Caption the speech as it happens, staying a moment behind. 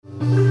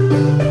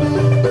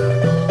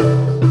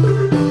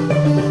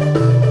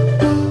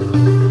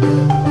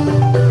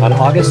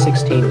August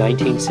 16,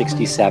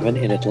 1967,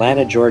 in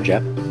Atlanta, Georgia,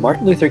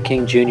 Martin Luther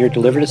King Jr.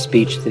 delivered a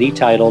speech that he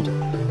titled,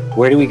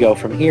 "Where Do We Go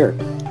From Here?"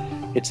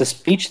 It's a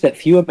speech that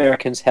few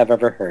Americans have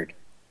ever heard.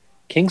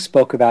 King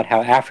spoke about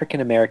how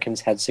African Americans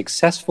had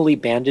successfully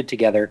banded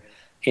together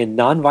in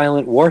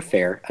nonviolent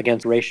warfare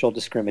against racial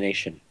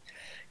discrimination.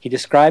 He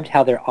described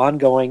how their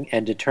ongoing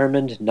and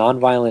determined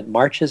nonviolent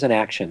marches and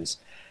actions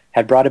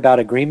had brought about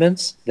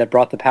agreements that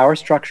brought the power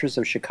structures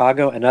of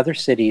Chicago and other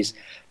cities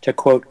to,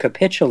 quote,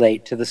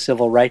 capitulate to the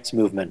civil rights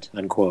movement,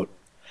 unquote.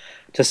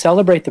 To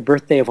celebrate the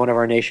birthday of one of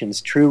our nation's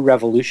true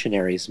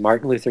revolutionaries,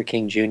 Martin Luther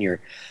King Jr.,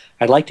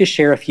 I'd like to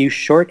share a few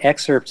short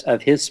excerpts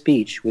of his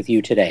speech with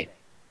you today.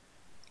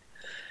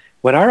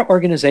 When our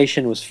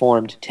organization was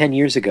formed 10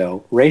 years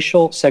ago,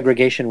 racial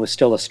segregation was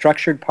still a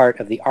structured part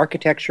of the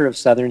architecture of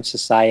Southern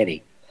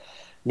society.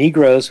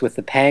 Negroes with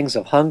the pangs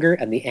of hunger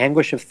and the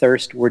anguish of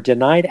thirst were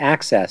denied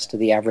access to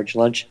the average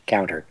lunch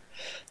counter.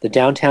 The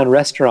downtown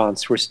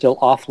restaurants were still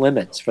off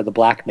limits for the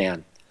black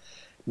man.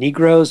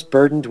 Negroes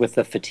burdened with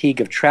the fatigue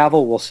of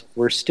travel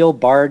were still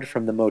barred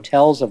from the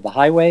motels of the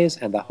highways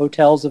and the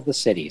hotels of the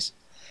cities.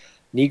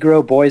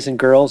 Negro boys and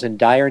girls in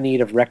dire need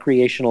of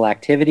recreational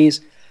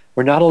activities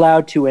were not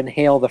allowed to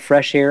inhale the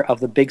fresh air of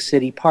the big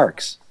city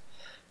parks.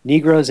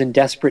 Negroes in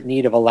desperate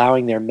need of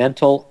allowing their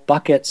mental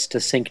buckets to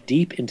sink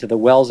deep into the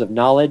wells of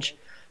knowledge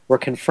were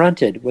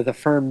confronted with a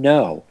firm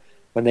no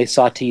when they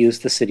sought to use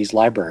the city's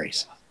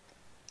libraries.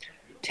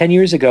 10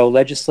 years ago,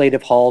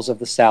 legislative halls of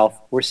the South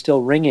were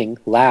still ringing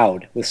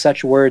loud with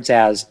such words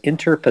as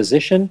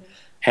interposition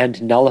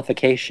and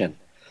nullification.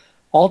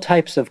 All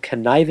types of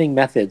conniving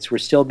methods were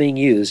still being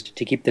used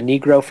to keep the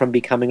Negro from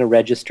becoming a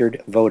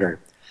registered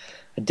voter.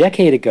 A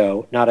decade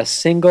ago, not a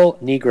single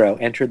Negro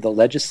entered the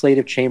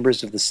legislative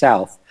chambers of the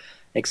South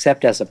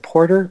except as a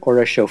porter or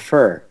a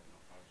chauffeur.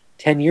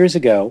 10 years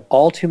ago,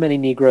 all too many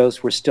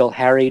Negroes were still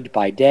harried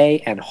by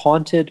day and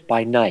haunted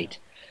by night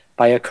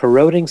by a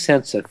corroding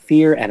sense of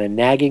fear and a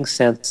nagging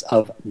sense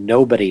of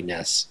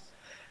nobodiness.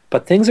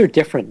 But things are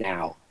different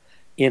now.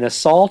 In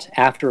assault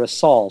after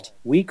assault,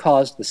 we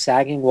caused the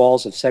sagging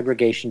walls of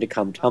segregation to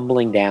come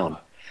tumbling down.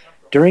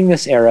 During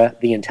this era,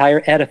 the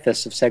entire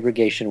edifice of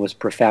segregation was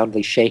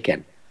profoundly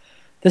shaken.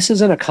 This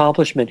is an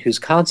accomplishment whose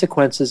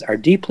consequences are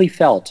deeply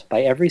felt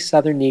by every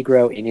Southern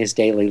Negro in his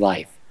daily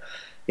life.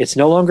 It's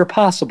no longer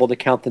possible to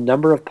count the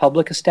number of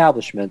public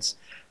establishments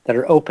that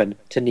are open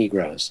to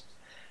Negroes.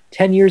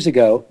 10 years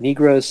ago,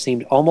 Negroes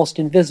seemed almost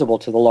invisible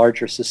to the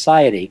larger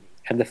society,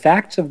 and the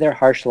facts of their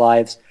harsh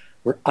lives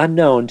were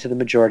unknown to the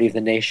majority of the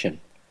nation.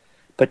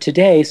 But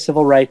today,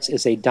 civil rights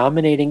is a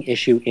dominating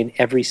issue in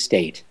every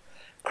state,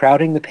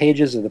 crowding the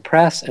pages of the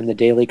press and the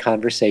daily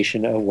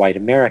conversation of white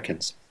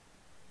Americans.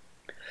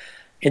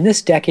 In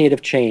this decade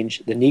of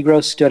change, the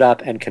Negro stood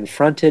up and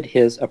confronted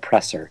his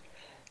oppressor.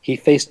 He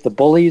faced the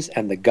bullies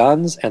and the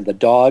guns and the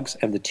dogs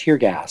and the tear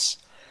gas.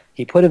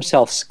 He put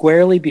himself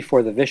squarely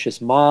before the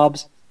vicious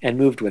mobs and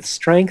moved with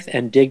strength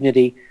and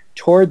dignity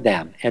toward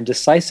them and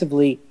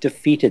decisively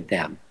defeated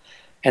them.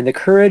 And the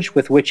courage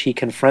with which he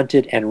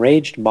confronted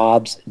enraged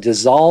mobs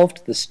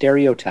dissolved the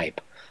stereotype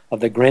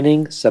of the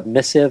grinning,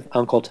 submissive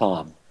Uncle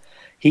Tom.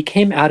 He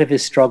came out of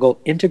his struggle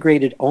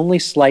integrated only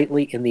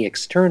slightly in the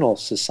external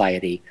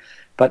society,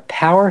 but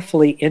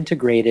powerfully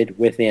integrated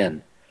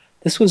within.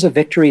 This was a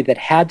victory that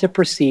had to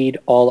precede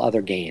all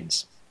other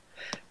gains.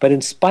 But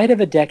in spite of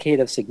a decade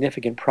of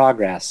significant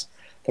progress,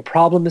 the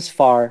problem is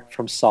far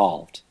from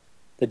solved.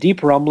 The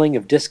deep rumbling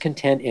of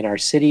discontent in our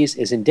cities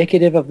is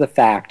indicative of the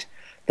fact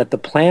that the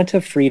plant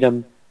of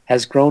freedom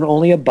has grown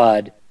only a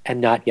bud and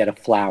not yet a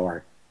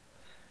flower.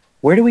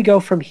 Where do we go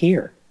from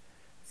here?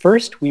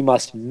 First, we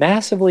must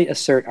massively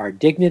assert our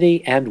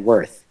dignity and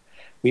worth.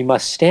 We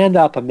must stand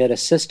up amid a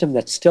system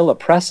that still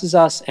oppresses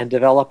us and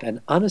develop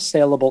an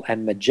unassailable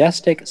and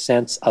majestic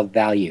sense of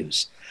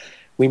values.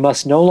 We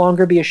must no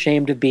longer be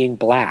ashamed of being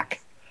black.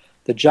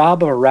 The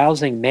job of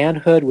arousing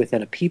manhood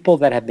within a people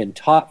that have been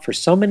taught for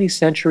so many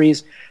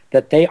centuries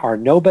that they are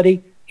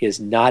nobody is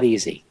not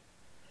easy.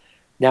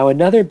 Now,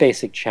 another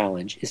basic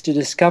challenge is to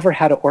discover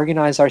how to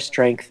organize our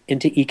strength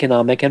into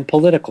economic and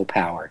political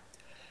power.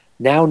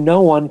 Now no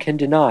one can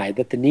deny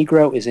that the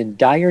Negro is in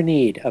dire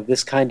need of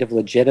this kind of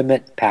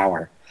legitimate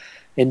power.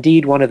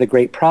 Indeed, one of the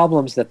great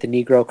problems that the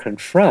Negro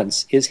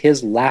confronts is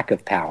his lack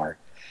of power.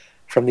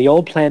 From the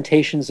old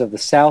plantations of the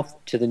South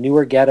to the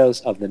newer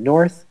ghettos of the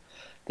North,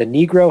 the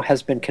Negro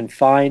has been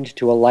confined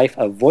to a life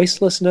of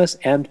voicelessness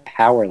and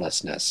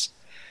powerlessness.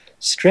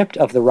 Stripped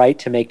of the right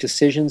to make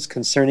decisions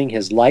concerning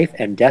his life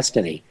and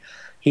destiny,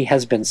 he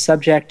has been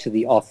subject to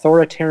the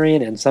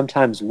authoritarian and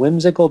sometimes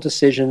whimsical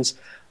decisions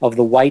of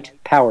the white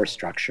power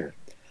structure.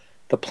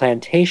 The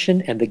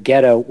plantation and the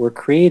ghetto were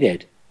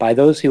created by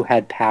those who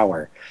had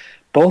power,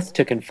 both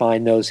to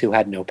confine those who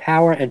had no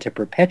power and to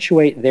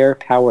perpetuate their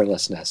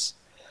powerlessness.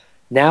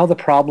 Now the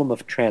problem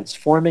of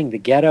transforming the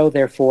ghetto,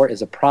 therefore,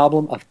 is a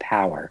problem of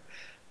power,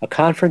 a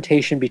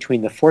confrontation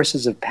between the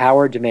forces of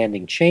power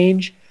demanding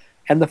change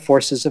and the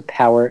forces of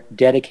power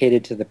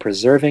dedicated to the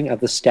preserving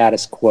of the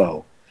status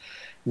quo.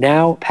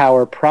 Now,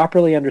 power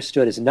properly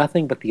understood is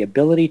nothing but the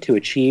ability to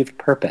achieve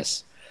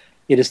purpose.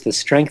 It is the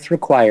strength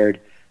required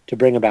to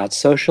bring about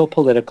social,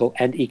 political,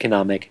 and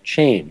economic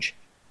change.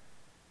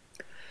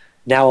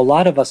 Now, a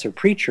lot of us are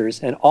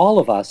preachers, and all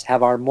of us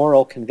have our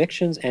moral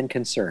convictions and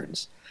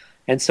concerns.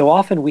 And so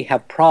often we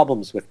have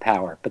problems with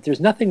power, but there's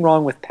nothing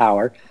wrong with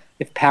power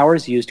if power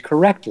is used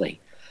correctly.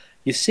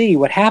 You see,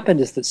 what happened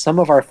is that some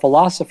of our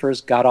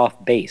philosophers got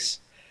off base.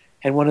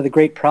 And one of the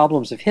great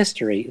problems of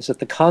history is that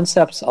the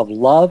concepts of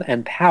love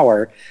and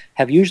power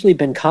have usually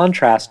been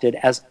contrasted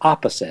as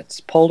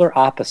opposites, polar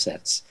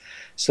opposites,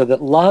 so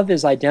that love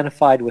is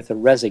identified with a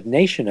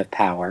resignation of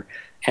power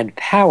and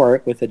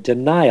power with a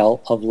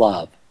denial of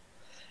love.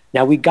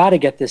 Now, we got to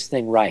get this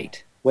thing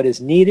right. What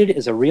is needed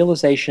is a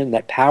realization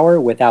that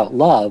power without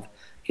love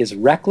is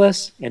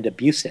reckless and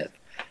abusive,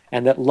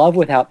 and that love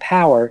without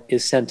power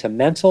is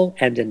sentimental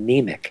and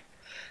anemic.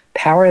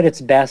 Power at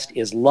its best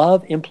is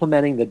love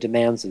implementing the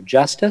demands of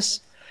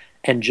justice,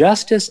 and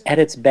justice at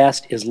its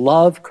best is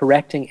love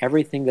correcting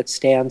everything that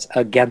stands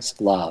against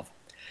love.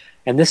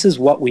 And this is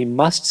what we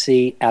must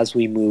see as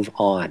we move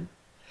on.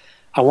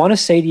 I want to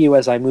say to you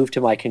as I move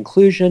to my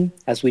conclusion,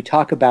 as we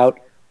talk about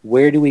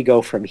where do we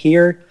go from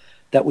here,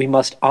 that we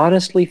must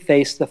honestly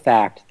face the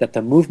fact that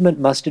the movement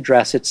must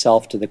address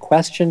itself to the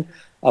question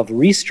of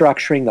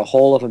restructuring the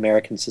whole of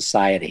American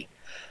society.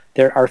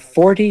 There are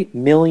 40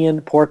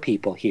 million poor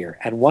people here,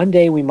 and one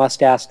day we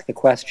must ask the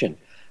question,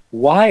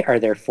 why are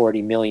there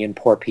 40 million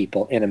poor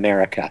people in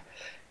America?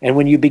 And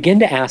when you begin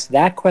to ask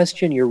that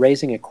question, you're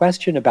raising a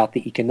question about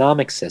the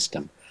economic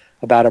system,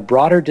 about a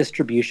broader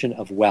distribution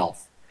of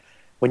wealth.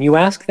 When you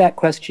ask that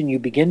question, you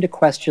begin to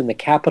question the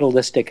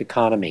capitalistic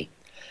economy.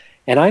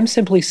 And I'm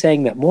simply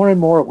saying that more and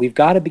more we've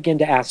got to begin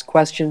to ask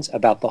questions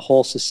about the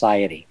whole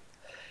society.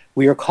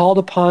 We are called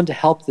upon to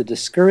help the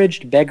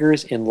discouraged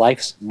beggars in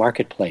life's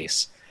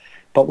marketplace.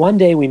 But one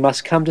day we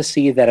must come to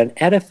see that an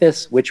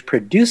edifice which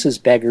produces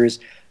beggars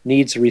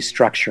needs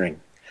restructuring.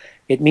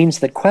 It means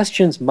that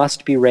questions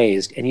must be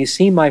raised. And you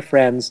see, my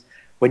friends,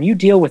 when you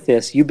deal with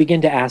this, you begin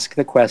to ask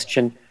the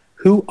question,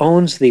 who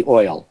owns the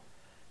oil?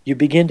 You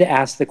begin to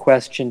ask the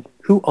question,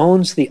 who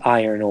owns the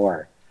iron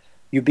ore?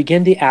 You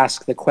begin to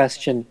ask the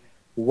question,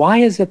 why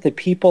is it that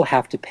people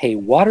have to pay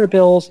water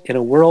bills in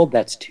a world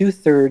that's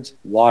 2/3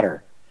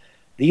 water?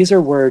 These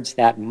are words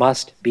that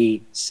must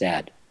be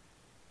said.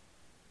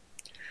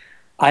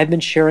 I've been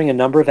sharing a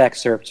number of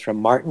excerpts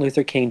from Martin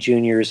Luther King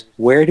Jr.'s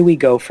Where Do We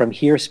Go From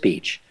Here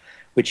speech,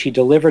 which he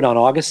delivered on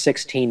August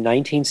 16,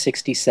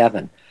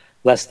 1967,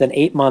 less than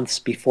 8 months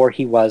before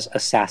he was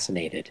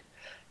assassinated.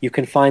 You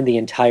can find the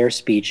entire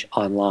speech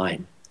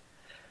online.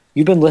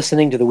 You've been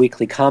listening to the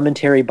weekly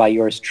commentary by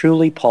yours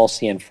truly, Paul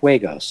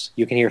Cienfuegos.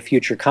 You can hear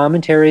future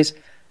commentaries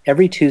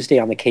every Tuesday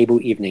on the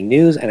KBOO Evening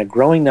News and a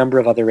growing number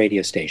of other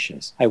radio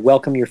stations. I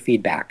welcome your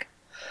feedback.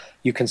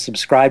 You can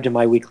subscribe to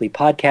my weekly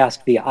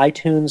podcast via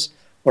iTunes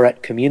or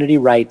at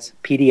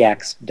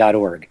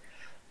communityrightspdx.org.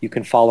 You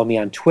can follow me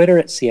on Twitter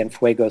at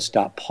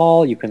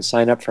cienfuegos.paul. You can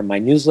sign up for my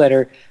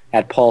newsletter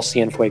at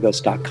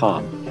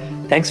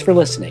paulcienfuegos.com. Thanks for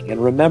listening,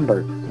 and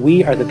remember,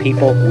 we are the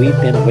people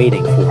we've been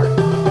waiting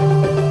for.